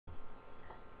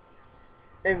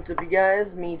Hey, what's up, you guys?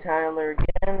 Me, Tyler,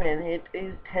 again, and it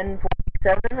is 10:47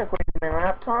 according to my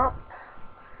laptop.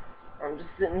 I'm just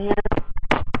sitting here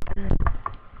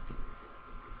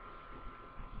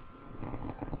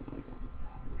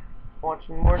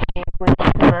watching more gameplay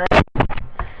tonight.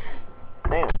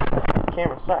 Damn, the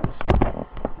camera sucks.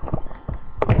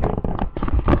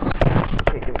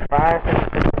 Okay, give me 5 seconds to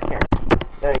fix the camera.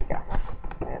 There you go.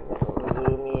 And then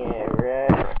zoom in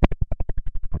right.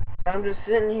 I'm just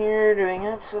sitting here doing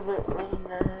absolutely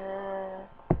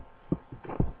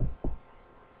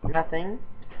nothing.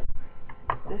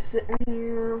 Just sitting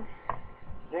here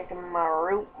drinking my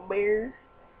root beer.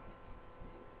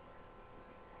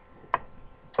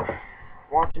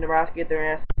 Watching Nebraska get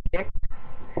their ass kicked.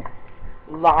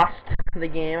 Lost the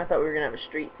game. I thought we were going to have a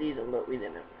straight season, but we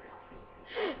didn't.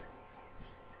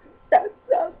 That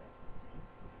sucks.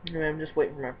 And I'm just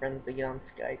waiting for my friends to get on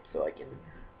Skype so I can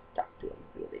talk to them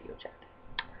via video chat.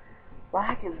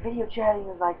 Why? Because video chatting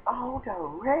is like, oh, the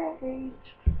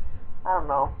rage. I don't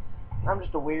know. I'm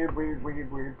just a weird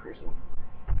person.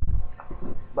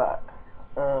 But,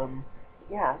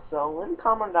 yeah, so leave a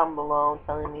comment down below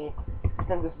telling me if you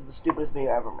think this is the stupidest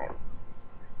video I ever made.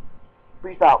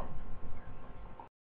 Peace out.